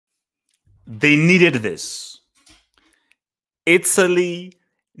They needed this. Italy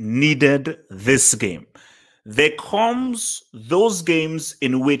needed this game. There comes those games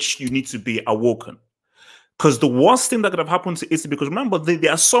in which you need to be awoken. Because the worst thing that could have happened to Italy, because remember, the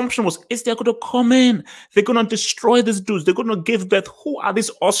assumption was Italy are going to come in. They're going to destroy these dudes. They're going to give birth. Who are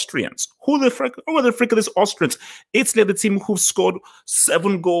these Austrians? Who are the frick are these Austrians? Italy are the team who've scored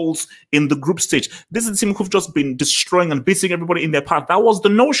 7 goals in the group stage. This is the team who've just been destroying and beating everybody in their path. That was the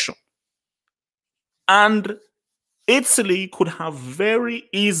notion. And Italy could have very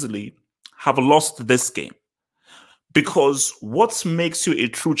easily have lost this game. Because what makes you a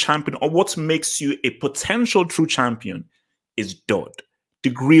true champion, or what makes you a potential true champion, is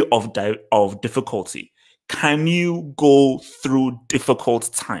degree of difficulty. Can you go through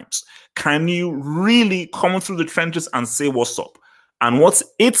difficult times? Can you really come through the trenches and say what's up? And what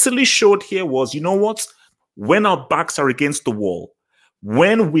Italy showed here was, you know what? When our backs are against the wall,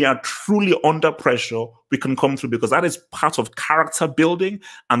 when we are truly under pressure, we can come through, because that is part of character building,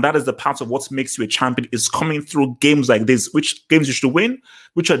 and that is the part of what makes you a champion, is coming through games like this, which games you should win,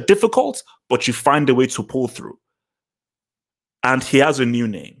 which are difficult, but you find a way to pull through. And he has a new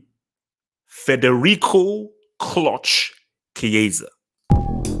name, Federico Clutch Chiesa.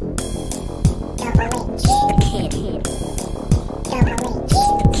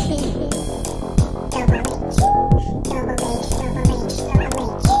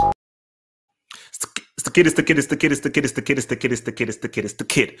 It's the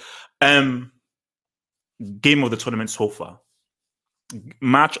kid. Game of the tournament so far.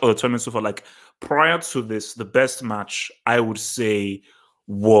 Match of the tournament so far. Like, prior to this, the best match I would say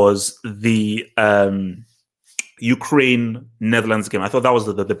was the Ukraine-Netherlands game. I thought that was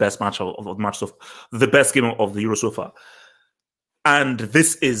the best match of the match so far, the best game of the Euro so far. And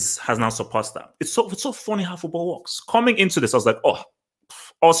this has now surpassed that. It's so funny how football works. Coming into this, I was like, oh,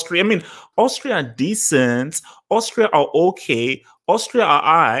 Austria. I mean, Austria are decent. Austria are okay. Austria are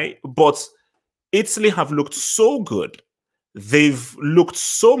high, but Italy have looked so good. They've looked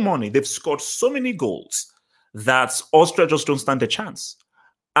so money. They've scored so many goals that Austria just don't stand a chance.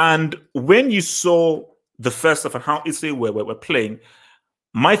 And when you saw the first half and how Italy were playing,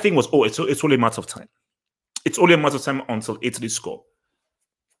 my thing was, oh, it's only a matter of time. It's only a matter of time until Italy score.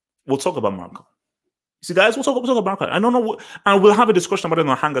 We'll talk about Marco. See, guys, we'll talk about Marco. I don't know, and we'll have a discussion about it on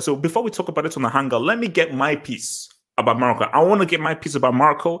the hangar. So before we talk about it on the hangar, let me get my piece about Marco. I want to get my piece about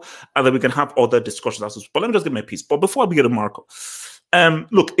Marco, and then we can have other discussions. But let me just get my piece. But before we get to Marco,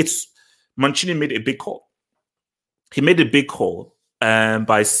 look, Mancini made a big call. He made a big call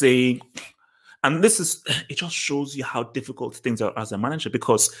by saying, and it just shows you how difficult things are as a manager,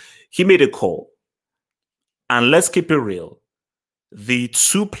 because he made a call. And let's keep it real. The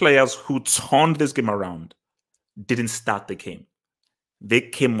 2 players who turned this game around didn't start the game. They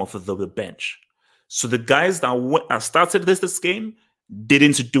came off of the bench. So the guys that started this game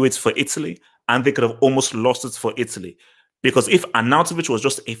didn't do it for Italy, and they could have almost lost it for Italy. Because if Arnautovic was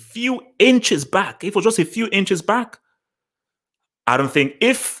just a few inches back, I don't think,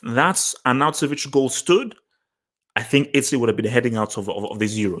 if that Arnautovic goal stood, I think Italy would have been heading out of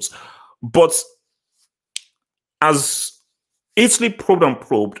these Euros. But as Italy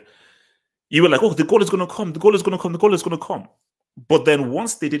probed, you were like, oh, the goal is going to come, the goal is going to come. But then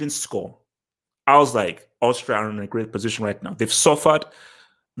once they didn't score, I was like, Austria are in a great position right now. They've suffered.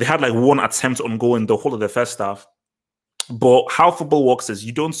 They had like 1 attempt on goal in the whole of the first half. But how football works is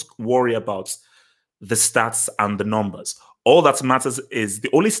you don't worry about the stats and the numbers. All that matters is, the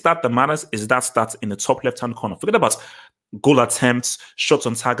only stat that matters is that stat in the top left-hand corner. Forget about goal attempts, shots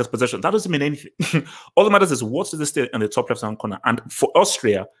on target, possession. That doesn't mean anything. All that matters is what is the state in the top left-hand corner. And for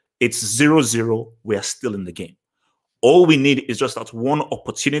Austria, it's 0-0. We are still in the game. All we need is just that one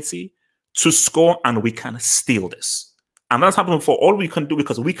opportunity to score, and we can steal this. And that's happening for all we can do,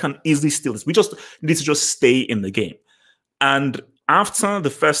 because we can easily steal this. We just need to just stay in the game. And after the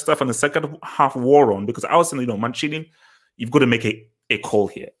first half and the second half wore on, because I was saying, Mancini, you've got to make a call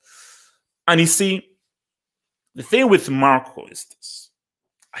here. And you see, the thing with Marco is this.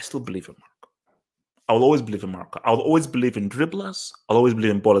 I still believe in Marco. I will always believe in Marco. I will always believe in dribblers. I'll always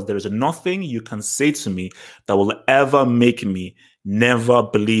believe in ballers. There is nothing you can say to me that will ever make me never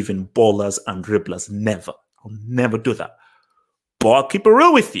believe in ballers and dribblers. Never. I'll never do that. But I'll keep it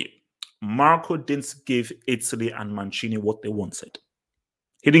real with you. Marco didn't give Italy and Mancini what they wanted.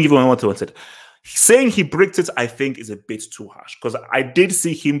 He didn't give them what they wanted. Saying he bricked it, I think, is a bit too harsh, because I did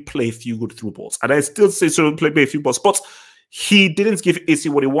see him play a few good through balls, and I still say so, play a few balls, but he didn't give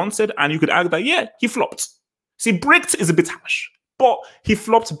Italy what he wanted, and you could argue that, yeah, he flopped. See, bricked is a bit harsh, But he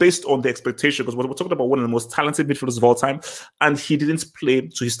flopped based on the expectation, because we're talking about one of the most talented midfielders of all time, and he didn't play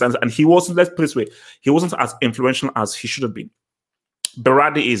to his standards. And he wasn't, let's put it this way, he wasn't as influential as he should have been.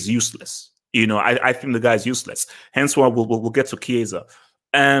 Berardi is useless. You know, I think the guy is useless. Hence why we'll get to Chiesa.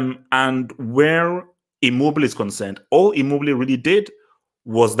 And where Immobile is concerned, all Immobile really did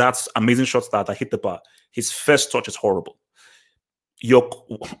was that amazing shot that hit the bar. His first touch is horrible. Your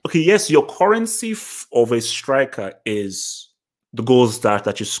currency of a striker is the goals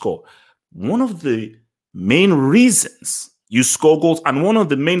that you score. One of the main reasons you score goals, and one of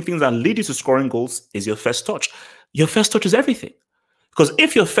the main things that lead you to scoring goals, is your first touch. Your first touch is everything. Because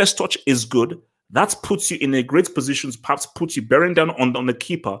if your first touch is good, that puts you in a great position, perhaps puts you bearing down on the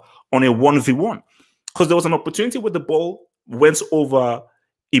keeper on a 1v1. Because there was an opportunity where the ball went over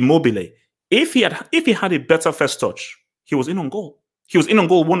Immobile. If he had a better first touch, he was in on goal. He was in on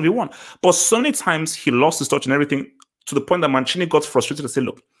goal 1v1. But so many times he lost his touch and everything, to the point that Mancini got frustrated and said,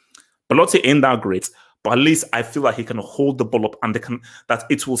 look, Belotti ain't that great, but at least I feel like he can hold the ball up and that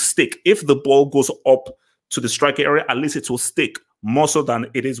it will stick. If the ball goes up to the striker area, at least it will stick, more so than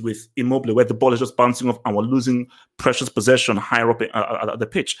it is with Immobile, where the ball is just bouncing off and we're losing precious possession higher up at the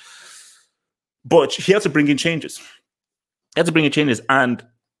pitch. But he had to bring in changes. And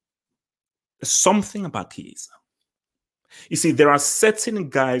something about Chiesa. You see, there are certain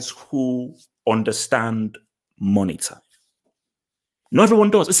guys who understand money time. Not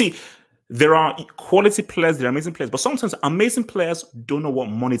everyone does. You see, there are quality players, there are amazing players, but sometimes amazing players don't know what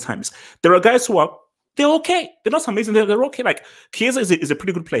money time is. There are guys who are, they're okay. They're not amazing, they're okay. Like, Chiesa is a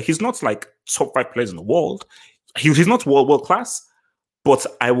pretty good player. He's not like top 5 players in the world. He's not world class, but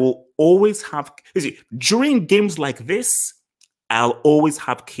I will always have, you see, during games like this, I'll always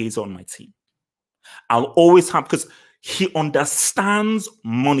have Chiesa on my team. I'll always have, because he understands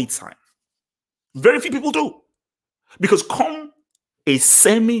money time. Very few people do. Because come a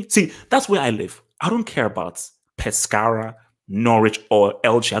see, that's where I live. I don't care about Pescara, Norwich, or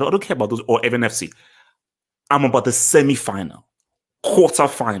LG. I don't care about those, or even FC. I'm about the semi-final,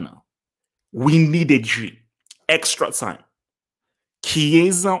 quarter-final. We need a G, extra time.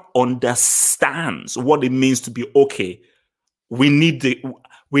 Chiesa understands what it means to be okay. We need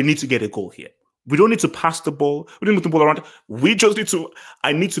to get a goal here. We don't need to pass the ball. We don't need to move the ball around. We just need to,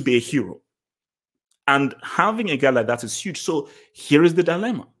 I need to be a hero. And having a guy like that is huge. So here is the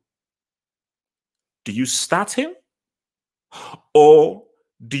dilemma. Do you start him? Or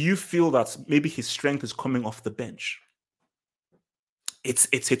do you feel that maybe his strength is coming off the bench? It's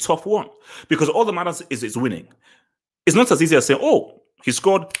a tough one. Because all that matters is winning. It's not as easy as saying, oh, he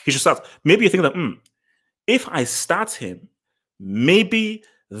scored, he should start. Maybe you think that, if I start him, maybe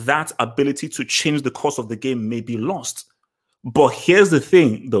that ability to change the course of the game may be lost. But here's the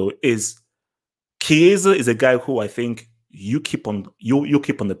thing, though, is Chiesa is a guy who I think you keep on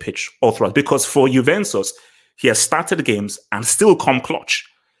the pitch all throughout. Because for Juventus, he has started games and still come clutch.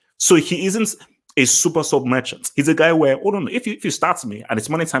 So he isn't a super sub merchant. He's a guy where, oh no, if you start me and it's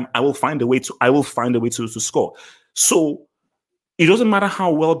money time, I will find a way to score. So it doesn't matter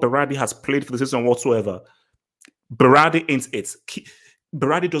how well Berardi has played for the season whatsoever. Berardi ain't it.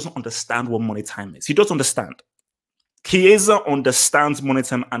 Berardi doesn't understand what money time is. He doesn't understand. Chiesa understands money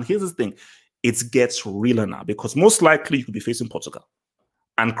time, and here's the thing: it gets realer now because most likely you could be facing Portugal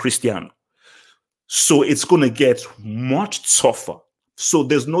and Cristiano. So it's going to get much tougher. So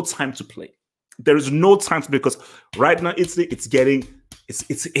there's no time to play. There is no time to, because right now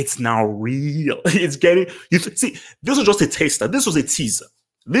it's now real. It's getting, you see, this was just a taster. This was a teaser.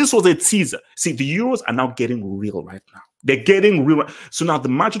 This was a teaser. See, the Euros are now getting real right now. They're getting real. So now the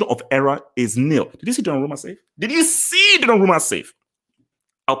margin of error is nil. Did you see Donnarumma save? Did you see Donnarumma save?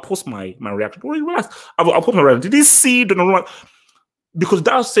 I'll post my reaction. I'll post my reaction. Did you see Donnarumma? Because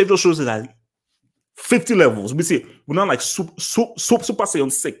that save just shows that 50 levels. We see we're not like Super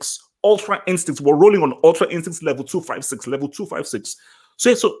Saiyan 6. Ultra Instincts. We're rolling on Ultra Instincts level 256, level 256. So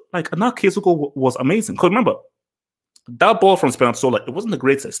yeah, so like now Chiesa goal was amazing. Because remember, that ball from Spinazzola, it wasn't the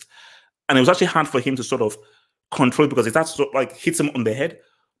greatest. And it was actually hard for him to sort of control it because it had to sort of like hit him on the head.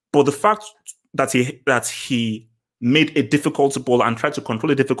 But the fact that he made a difficult ball and tried to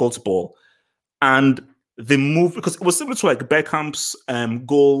control a difficult ball, and the move, because it was similar to like Beckham's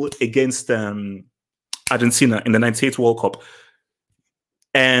goal against Argentina in the 98 World Cup.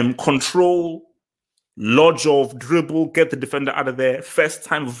 Control, lodge off, dribble, get the defender out of there, first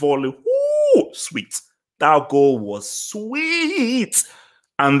time volley, woo, sweet. That goal was sweet.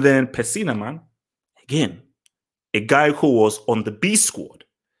 And then Pessina, man, again, a guy who was on the B squad,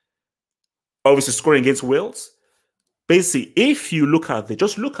 obviously scoring against Wales. Basically, if you look at the,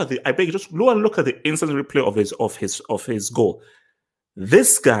 just look at the, I beg you, just look at the instant replay of his goal.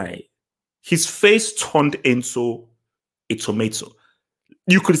 This guy, his face turned into a tomato.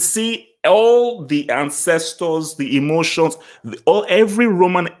 You could see all the ancestors, the emotions, every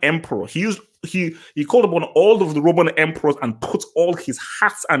Roman emperor. He called upon all of the Roman emperors and put all his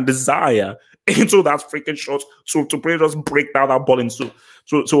heart and desire into that freaking shot to pretty just break down that ball into.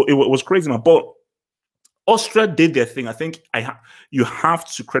 So it was crazy, man. But Austria did their thing. I think you have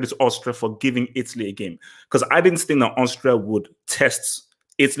to credit Austria for giving Italy a game, because I didn't think that Austria would test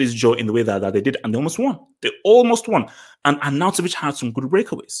Italy's jaw in the way that they did, and they almost won. They almost won. And Arnautovic had some good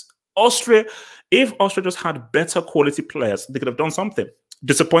breakaways. If Austria just had better quality players, they could have done something.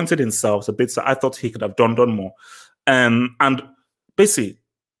 Disappointed himself a bit, so I thought he could have done more. And basically,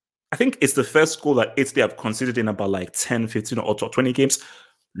 I think it's the first goal that Italy have conceded in about like 10, 15 or 20 games.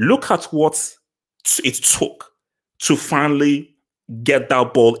 Look at what it took to finally get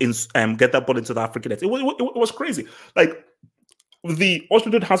that ball into the African net. It was crazy. Like, the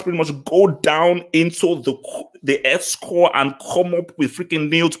Austrian has pretty much go down into the F score and come up with freaking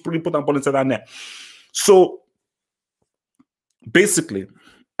nail to put that ball into that net. So basically,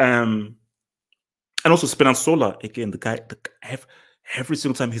 and also Spinazzola, again, the guy every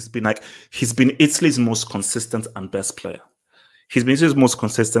single time he's been Italy's most consistent and best player. He's been Italy's most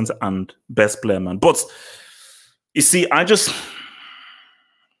consistent and best player, man. But you see, I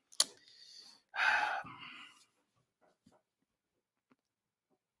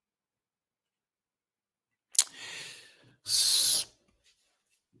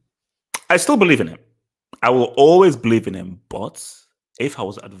still believe in him. I will always believe in him. But if I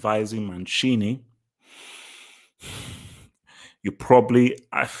was advising Mancini, you probably...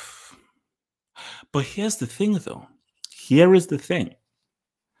 But here's the thing, though. Here is the thing.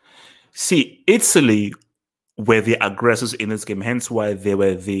 See, Italy were the aggressors in this game, hence why they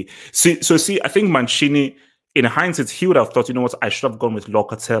were the... See, I think Mancini, in hindsight, he would have thought, you know what, I should have gone with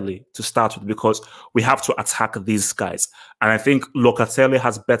Locatelli to start with, because we have to attack these guys. And I think Locatelli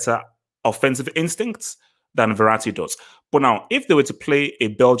has better offensive instincts than Verratti does. But now, if they were to play a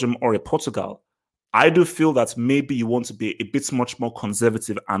Belgium or a Portugal, I do feel that maybe you want to be a bit much more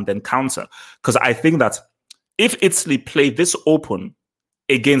conservative and then counter. Because I think that if Italy play this open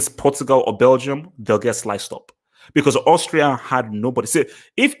against Portugal or Belgium, they'll get sliced up. Because Austria had nobody. See,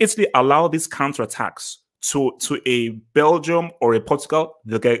 if Italy allow these counterattacks to a Belgium or a Portugal,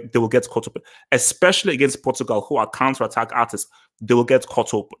 they will get caught up. Especially against Portugal, who are counterattack artists, they will get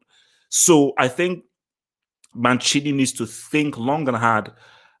caught open. So I think Mancini needs to think long and hard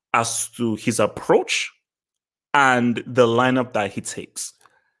as to his approach and the lineup that he takes.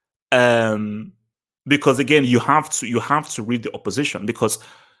 Because again, you have to read the opposition, because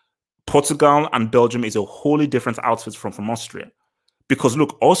Portugal and Belgium is a wholly different outfit from Austria. Because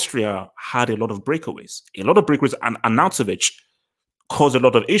look, Austria had a lot of breakaways, and Arnautovic caused a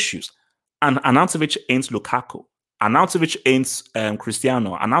lot of issues. And Arnautovic ain't Lukaku. Arnautovic ain't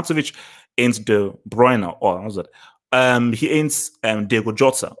Cristiano. Arnautovic ain't De Bruyne, or how's that? He ain't Diego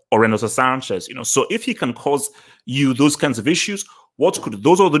Jota or Renato Sanchez. You know, so if he can cause you those kinds of issues, what could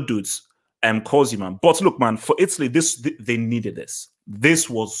those other dudes cause you, man? But look, man, for Italy, they needed this. This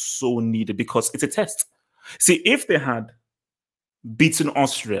was so needed because it's a test. See, if they had beaten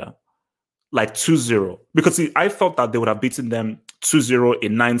Austria like 2-0, because see, I thought that they would have beaten them 2-0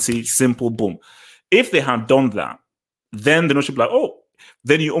 in 90, simple, boom. If they had done that, then the notion would be like, oh,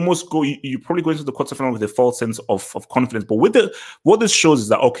 then you almost go, you probably go into the quarterfinal with a false sense of confidence. But with what this shows is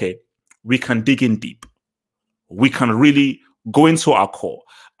that, okay, we can dig in deep. We can really go into our core.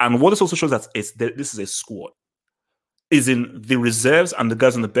 And what this also shows that this is a squad. Is in the reserves and the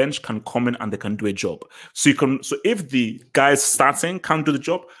guys on the bench can come in and they can do a job. So if the guys starting can't do the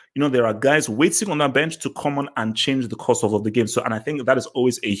job, you know, there are guys waiting on that bench to come on and change the course of the game. So, and I think that is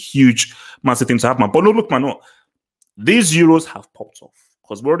always a huge, massive thing to have, man. But no, look, man, no. These Euros have popped off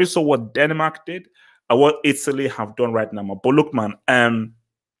because we already saw what Denmark did and what Italy have done right now, man. But look, man,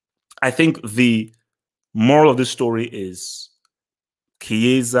 I think the moral of this story is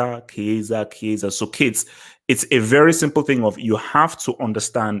Chiesa. So kids, it's a very simple thing of you have to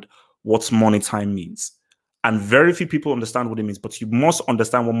understand what money time means. And very few people understand what it means, but you must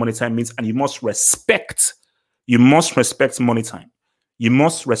understand what money time means and you must respect money time. You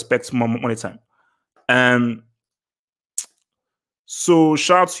must respect money time. So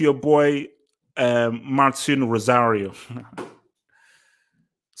shout out to your boy, Martin Rosario.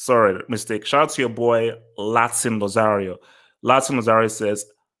 Sorry, mistake. Shout out to your boy, Latin Rosario. Latin Rosario says,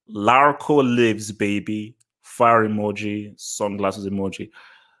 Larco lives, baby. Fire emoji, sunglasses emoji.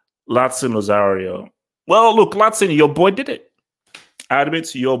 Latin Rosario. Well, look, Latin, your boy did it. I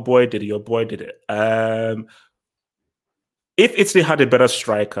admit, your boy did it. If Italy had a better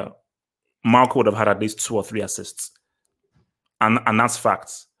striker, Marco would have had at least 2 or 3 assists. And that's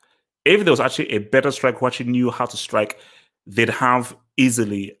facts. If there was actually a better striker who actually knew how to strike, they'd have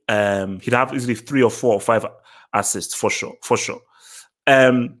easily he'd have easily 3 or 4 or 5 assists for sure.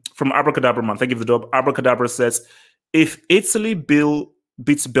 From Abracadabra Man, thank you for the dub. Abracadabra says, if Italy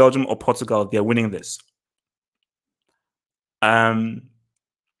beats Belgium or Portugal, they're winning this.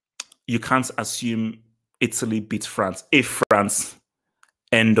 You can't assume Italy beats France if France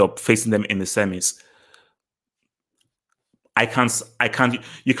end up facing them in the semis. You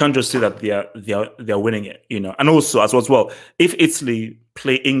can't just say that they're winning it, you know. And also as well, if Italy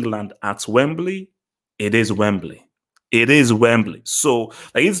play England at Wembley, it is Wembley. It is Wembley. So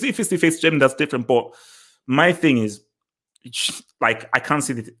like if Italy face Germany, that's different. But my thing is, like, I can't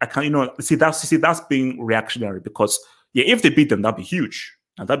see that. I can't, you know, that's being reactionary, because yeah, if they beat them, that'd be huge.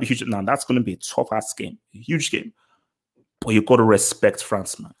 And that'd be huge. Now that's going to be a tough ass game, a huge game. But you got to respect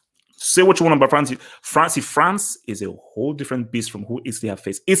France, man. Say what you want about France. France is a whole different beast from who Italy have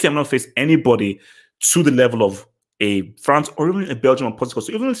faced. Italy have not faced anybody to the level of a France or even a Belgium or Portugal.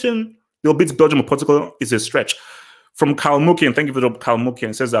 So even saying they'll beat Belgium or Portugal is a stretch. From Kalmukian, thank you for the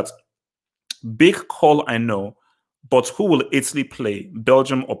Kalmukian, says that big call, I know, but who will Italy play,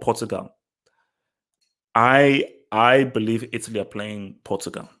 Belgium or Portugal? I believe Italy are playing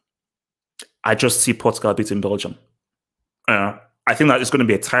Portugal. I just see Portugal beating Belgium. I think that it's going to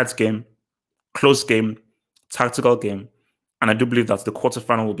be a tight game, close game, tactical game. And I do believe that the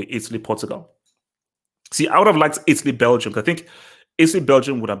quarterfinal will be Italy-Portugal. See, I would have liked Italy-Belgium. I think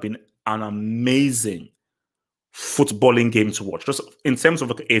Italy-Belgium would have been an amazing footballing game to watch. Just in terms of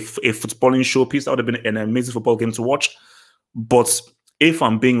like a footballing showpiece, that would have been an amazing football game to watch. But if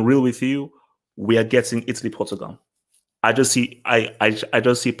I'm being real with you, we are getting Italy-Portugal. I just see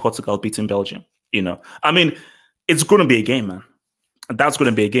Portugal beating Belgium. You know, I mean, it's going to be a game, man. That's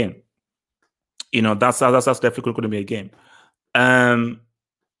going to be a game. You know, that's definitely going to be a game.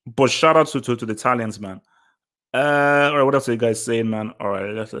 But shout out to the Italians, man. All right, what else are you guys saying, man? All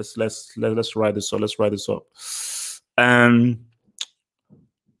right, let's ride this up. Let's ride this up.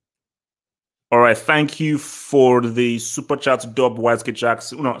 All right, thank you for the super chat dub YSK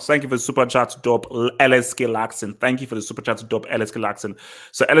Jackson. No, thank you for the super chat dub LSK Laxon. Thank you for the super chat dub LSK Laxon.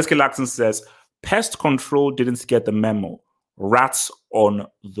 So LSK Laxon says, pest control didn't get the memo. Rats on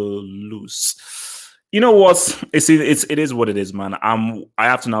the loose. You know what? It is what it is, man. I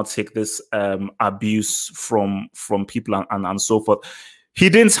have to now take this abuse from people and so forth. He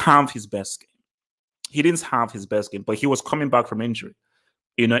didn't have his best game. He didn't have his best game, but he was coming back from injury.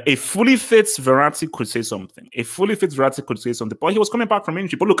 You know, a fully fit Verratti could say something. A fully fit Verratti could say something, but he was coming back from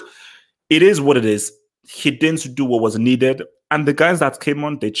injury. But look, it is what it is. He didn't do what was needed, and the guys that came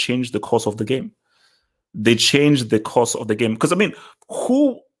on, they changed the course of the game. They changed the course of the game. Because, I mean,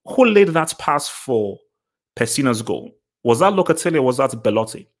 who laid that pass for Pessina's goal? Was that Locatelli or was that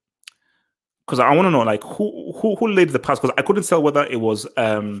Belotti? Because I want to know, like, who laid the pass? Because I couldn't tell whether it was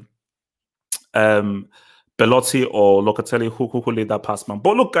Belotti or Locatelli who laid that pass, man.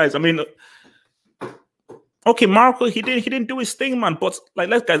 But look, guys, I mean, okay, Marco, he didn't do his thing, man. But like,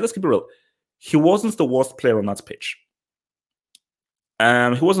 let's keep it real. He wasn't the worst player on that pitch. He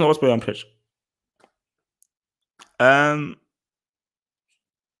wasn't the worst player on the pitch.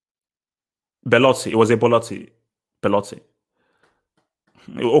 Belotti. It was a Belotti.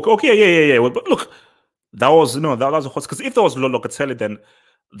 Okay, yeah. But look, that was a hot, because if there was Locatelli, then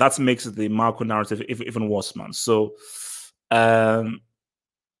that makes the Marco narrative even worse, man. So, so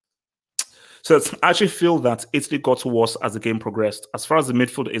I actually feel that Italy got worse as the game progressed. As far as the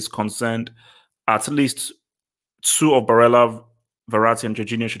midfield is concerned, at least 2 of Barella, Verratti, and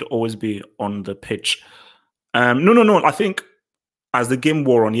Jorginho should always be on the pitch. No. I think as the game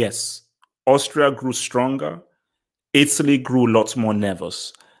wore on, yes, Austria grew stronger. Italy grew a lot more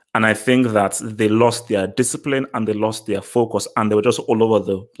nervous. And I think that they lost their discipline and they lost their focus, and they were just all over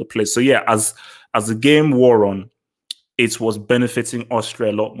the place. So yeah, as the game wore on, it was benefiting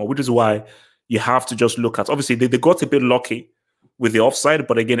Austria a lot more, which is why you have to just look at, obviously they got a bit lucky with the offside,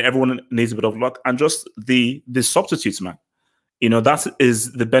 but again, everyone needs a bit of luck, and just the substitutes, man. You know, that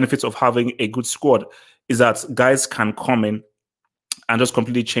is the benefit of having a good squad, is that guys can come in and just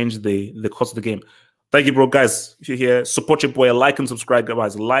completely change the course of the game. Thank you, bro. Guys, if you're here, support your boy. Like and subscribe,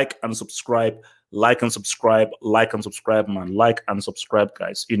 guys. Like and subscribe, man. Like and subscribe,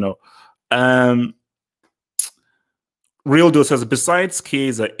 guys. You know. Real Deal says, besides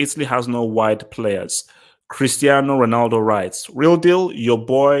Chiesa, Italy has no wide players. Cristiano Ronaldo writes, Real Deal, your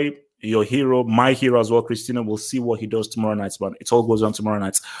boy, your hero, my hero as well, Cristiano, will see what he does tomorrow night, man. It all goes on tomorrow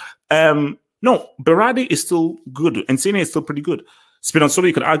night. No, Berardi is still good. Mancini is still pretty good. Spinazzola,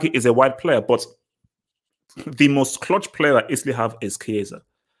 you could argue, is a wide player, but the most clutch player that Italy have is Chiesa.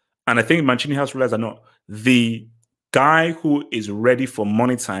 And I think Mancini has realized that no, the guy who is ready for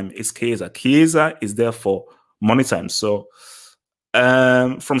money time is Chiesa. Chiesa is there for money time. So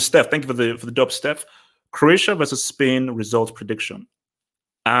from Steph, thank you for the dub, Steph. Croatia versus Spain result prediction.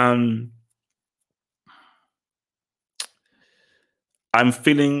 I'm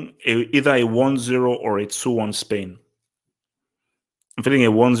feeling either a 1-0 or a 2-1 Spain. I'm feeling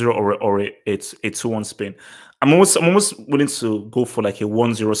a 1-0 or a 2-1 Spain. I'm almost willing to go for like a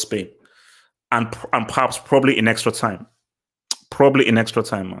 1-0 Spain. And perhaps probably in extra time. Probably in extra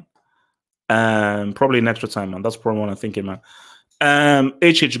time, man. Probably in extra time, man. That's probably what I'm thinking, man.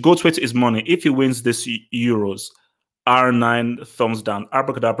 Go Tweet is money. If he wins this Euros, R9 thumbs down.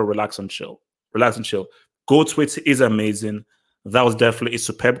 Abracadabra, relax and chill. Relax and chill. Go Tweet is amazing. That was definitely a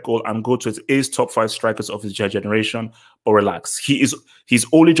superb goal. And Go Tweet is top 5 strikers of his generation. But relax. He's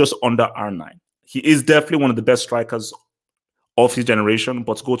only just under R9. He is definitely one of the best strikers of his generation,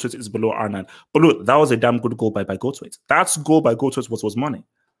 but Go Tweet is below R9. But look, that was a damn good goal by Go Tweet. That's goal by Go Tweet was money.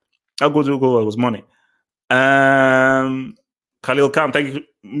 That goal was money. Khalil Khan, thank you.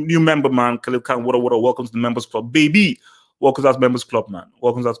 New member, man. Khalil Khan, what a welcome to the members club. Baby. Welcome to that members club, man.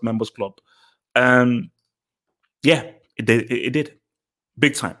 Welcome to that members club. Yeah, it did.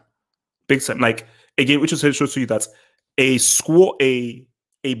 Big time. Big time. Like, again, which is shows to you that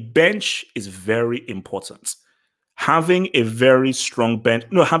a bench is very important. Having a very strong bench,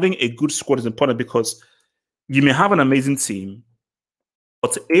 having a good squad is important because you may have an amazing team,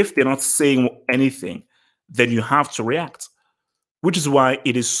 but if they're not saying anything, then you have to react. Which is why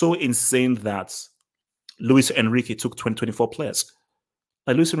it is so insane that Luis Enrique took 24 players.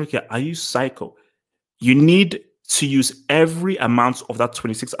 Like, Luis Enrique, are you psycho? You need to use every amount of that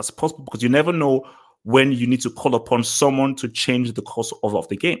 26 as possible because you never know when you need to call upon someone to change the course of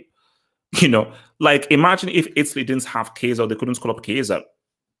the game. Like, imagine if Italy didn't have Chiesa or they couldn't call up Chiesa,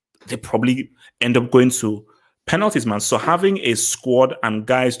 they probably end up going to penalties, man. So having a squad and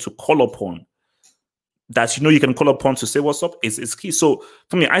guys to call upon that you can call upon to say what's up is key. So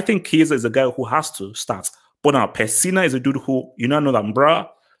for me, I think Chiesa is a guy who has to start. But now Pessina is a dude who know that, bruh,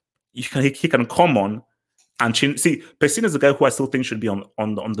 he can come on and change. See, Pessina is a guy who I still think should be on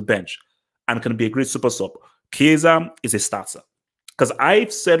the bench and can be a great super sub. Chiesa is a starter. Because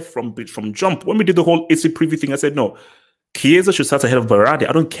I've said from jump, when we did the whole Italy preview thing, I said, no, Chiesa should start ahead of Berardi.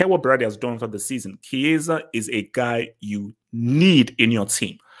 I don't care what Berardi has done for the season. Chiesa is a guy you need in your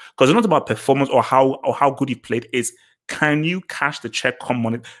team. Because it's not about performance or how good he played. It's can you cash the check, come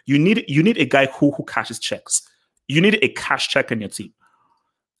on it. You need a guy who cashes checks. You need a cash check in your team.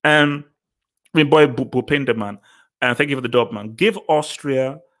 Boy, Bupenda, man. And thank you for the dub, man. Give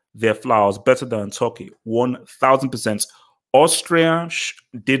Austria their flowers better than Turkey. 1000%. Austria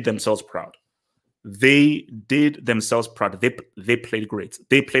did themselves proud. They did themselves proud. They played great.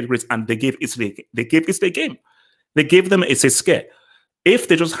 They played great, and they gave Italy a game. They gave them a scare. If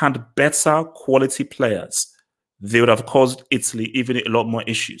they just had better quality players, they would have caused Italy even a lot more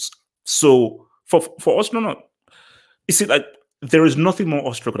issues. So for Austria, no. You see, like, there is nothing more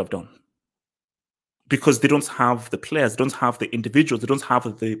Austria could have done because they don't have the players, they don't have the individuals, they don't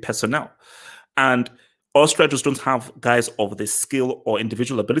have the personnel, and Austria just don't have guys of the skill or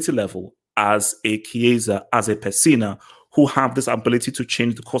individual ability level as a Chiesa, as a Pessina, who have this ability to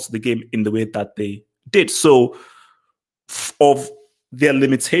change the course of the game in the way that they did. So of their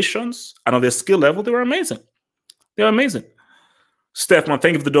limitations and of their skill level, they were amazing. They were amazing. Steph, man,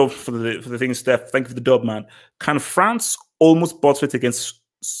 thank you for the dub for the thing, Steph. Thank you for the dub, man. Can France almost bottle it against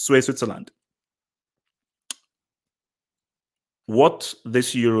Switzerland? What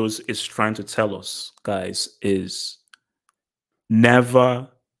this Euros is trying to tell us, guys, is never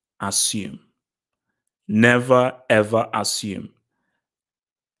assume. Never, ever assume.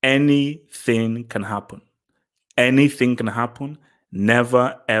 Anything can happen. Anything can happen.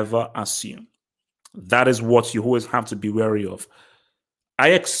 Never, ever assume. That is what you always have to be wary of. I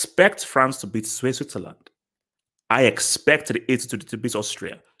expect France to beat Switzerland. I expect Italy to beat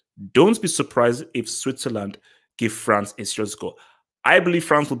Austria. Don't be surprised if Switzerland give France a serious goal. I believe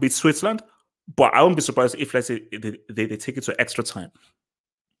France will beat Switzerland, but I won't be surprised if, let's say, they take it to extra time.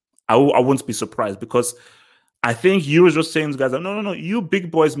 I won't be surprised because I think Euro's just saying to guys, no, you big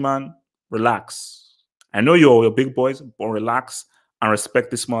boys, man, relax. I know you're big boys, but relax and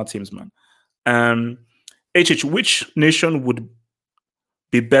respect the small teams, man. Which nation would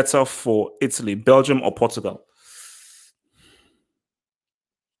be better for Italy, Belgium or Portugal?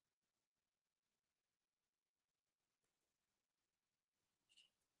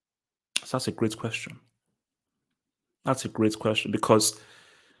 That's a great question. That's a great question, because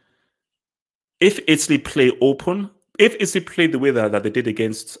if Italy play open, if Italy play the way that they did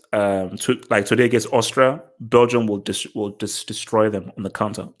against like today against Austria, Belgium will destroy them on the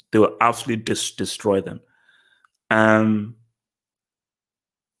counter. They will absolutely destroy them.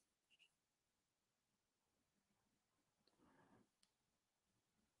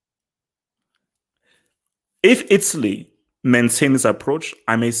 If Italy maintain this approach,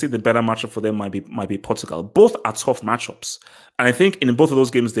 I may say the better matchup for them might be Portugal. Both are tough matchups, and I think in both of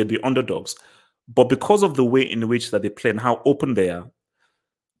those games they'd be underdogs. But because of the way in which that they play and how open they are,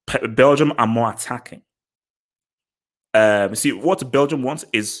 Belgium are more attacking. See, what Belgium wants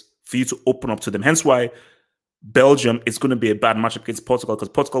is for you to open up to them. Hence why Belgium is going to be a bad matchup against Portugal, because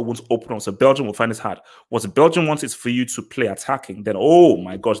Portugal won't open up. So Belgium will find it hard. What Belgium wants is for you to play attacking. Then, oh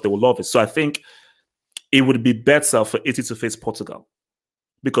my gosh, they will love it. So I think it would be better for Italy to face Portugal,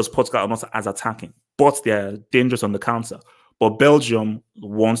 because Portugal are not as attacking, but they're dangerous on the counter. But Belgium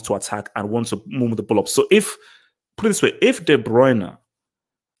wants to attack and wants to move the ball up. So if, put it this way, if De Bruyne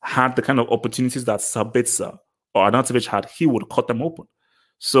had the kind of opportunities that Sabitzer or Arnautovic had, he would cut them open.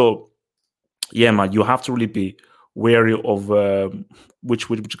 So, yeah, man, you have to really be wary of which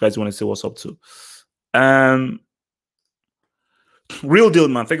guys you want to say what's up to. Real Deal,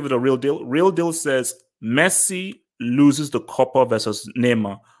 man. Thank you for the Real Deal. Real Deal says, Messi loses the Copa versus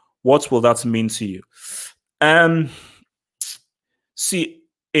Neymar. What will that mean to you? See,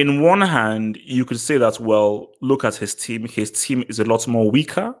 in one hand, you could say that, well, look at his team. His team is a lot more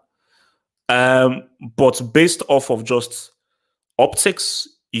weaker. But based off of just optics,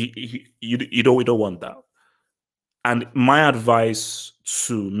 you don't want that. And my advice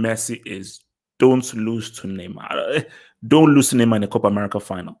to Messi is, don't lose to Neymar. Don't lose to Neymar in a Copa America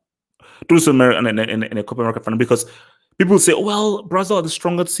final. Don't lose to Neymar in a Copa America final, because people say, well, Brazil are the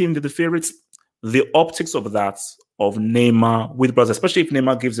stronger team, they're the favorites. The optics of that, of Neymar with Brazil, especially if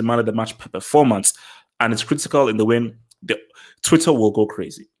Neymar gives a man of the match performance and it's critical in the win, Twitter will go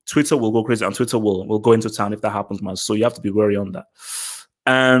crazy. Twitter will go crazy, and Twitter will go into town if that happens, man. So you have to be wary on that.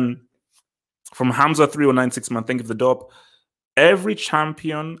 From Hamza 3096, man, thank you for the dub. Every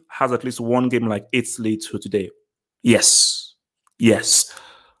champion has at least one game like Italy to today. Yes. Yes.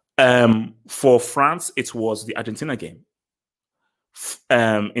 For France, it was the Argentina game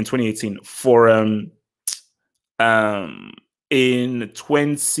in 2018. For in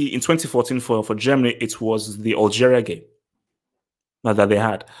 2014 for Germany, it was the Algeria game that they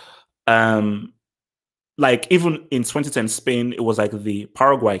had. Like even in 2010 Spain, it was like the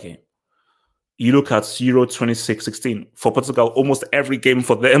Paraguay game. You look at Euro 2016 for Portugal, almost every game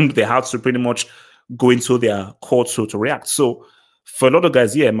for them, they had to pretty much go into their court to react. So for a lot of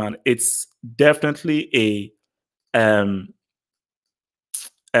guys, yeah, man, it's definitely a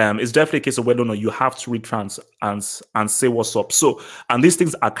it's definitely a case of where no, you have to read trans and say what's up. So, and these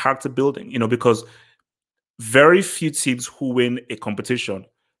things are character building, you know, because very few teams who win a competition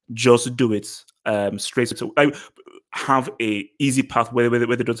just do it straight. So I have a easy path where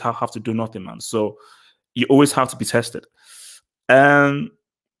they don't have to do nothing, man. So you always have to be tested. Austria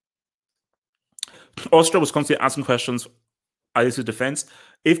was constantly asking questions. Are this defense?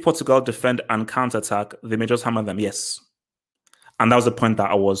 If Portugal defend and counter-attack, they may just hammer them. Yes. And that was the point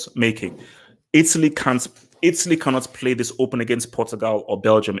that I was making. Italy cannot play this open against Portugal or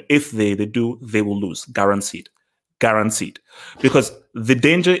Belgium. If they do, they will lose. Guaranteed. Guaranteed. Because the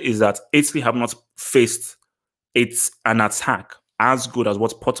danger is that Italy have not faced an attack as good as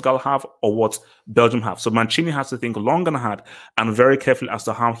what Portugal have or what Belgium have. So Mancini has to think long and hard and very carefully as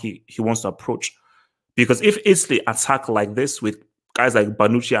to how he wants to approach. Because if Italy attack like this with guys like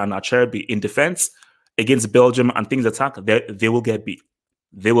Bonucci and Acerbi in defense against Belgium and things attack, they will get beat.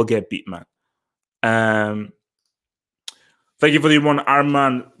 They will get beat, man. Thank you for the one,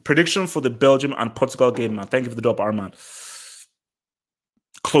 Arman. Prediction for the Belgium and Portugal game, man. Thank you for the drop, Arman.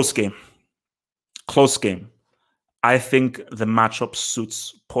 Close game. Close game. I think the matchup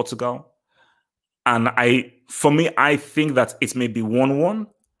suits Portugal. And for me, I think that it may be 1-1.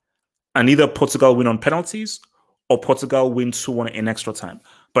 And either Portugal win on penalties or Portugal win 2-1 in extra time.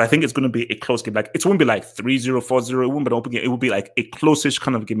 But I think it's going to be a close game. Like, it won't be like 3-0, 4-0. It won't be an open game. It will be like a close-ish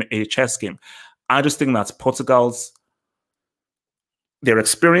kind of game, a chess game. I just think that Portugal's, their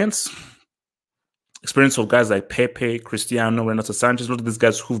experience of guys like Pepe, Cristiano, Renato Sanchez, a lot of these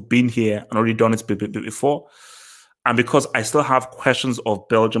guys who've been here and already done it before. And because I still have questions of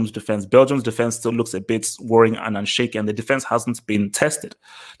Belgium's defense still looks a bit worrying and shaky, and the defense hasn't been tested.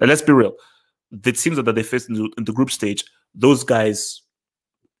 Now, let's be real. The teams that they faced in the group stage, those guys,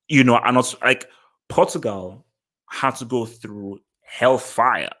 you know, are not like Portugal had to go through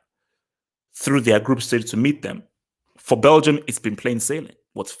hellfire through their group stage to meet them. For Belgium, it's been plain sailing.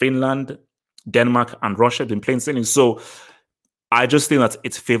 What Finland, Denmark, and Russia have been plain sailing. So I just think that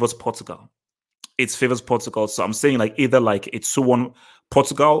it favors Portugal. It favors Portugal. So I'm saying like either like it's 2-1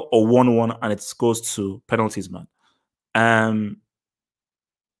 Portugal or 1-1 and it goes to penalties, man. Can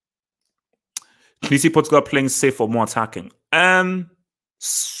you see Portugal playing safe or more attacking?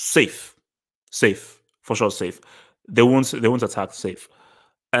 Safe. For sure, safe. They won't attack, safe.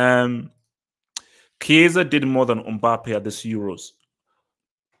 Chiesa did more than Mbappe at this Euros.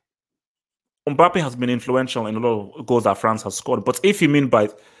 Mbappe has been influential in a lot of goals that France has scored. But if you mean by...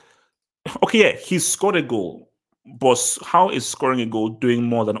 Okay, yeah, he's scored a goal. But how is scoring a goal doing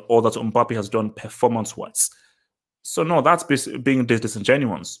more than all that Mbappe has done performance-wise? So no, that's being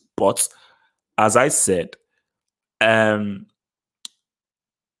disingenuous. But as I said,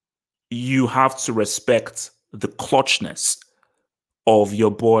 you have to respect the clutchness of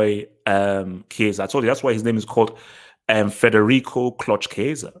your boy Chiesa. I told you that's why his name is called Federico Clutch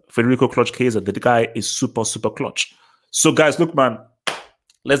Chiesa. Federico Clutch Chiesa. The guy is super, super clutch. So guys, look, man,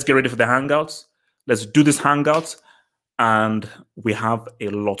 let's get ready for the hangouts. Let's do this hangout. And we have a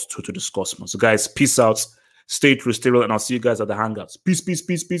lot to discuss, man. So guys, peace out. Stay true, stay real, and I'll see you guys at the hangouts. Peace, peace,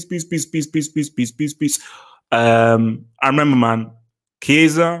 peace, peace, peace, peace, peace, peace, peace, peace, peace, peace. I remember, man,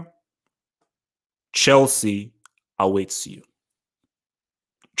 Chiesa, Chelsea awaits you.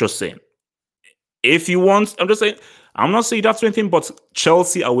 Just saying. If you want, I'm just saying, I'm not saying that's anything, but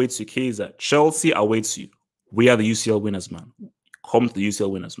Chelsea awaits you, Chiesa. Chelsea awaits you. We are the UCL winners, man. Come to the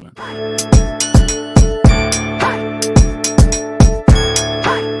UCL winners, man.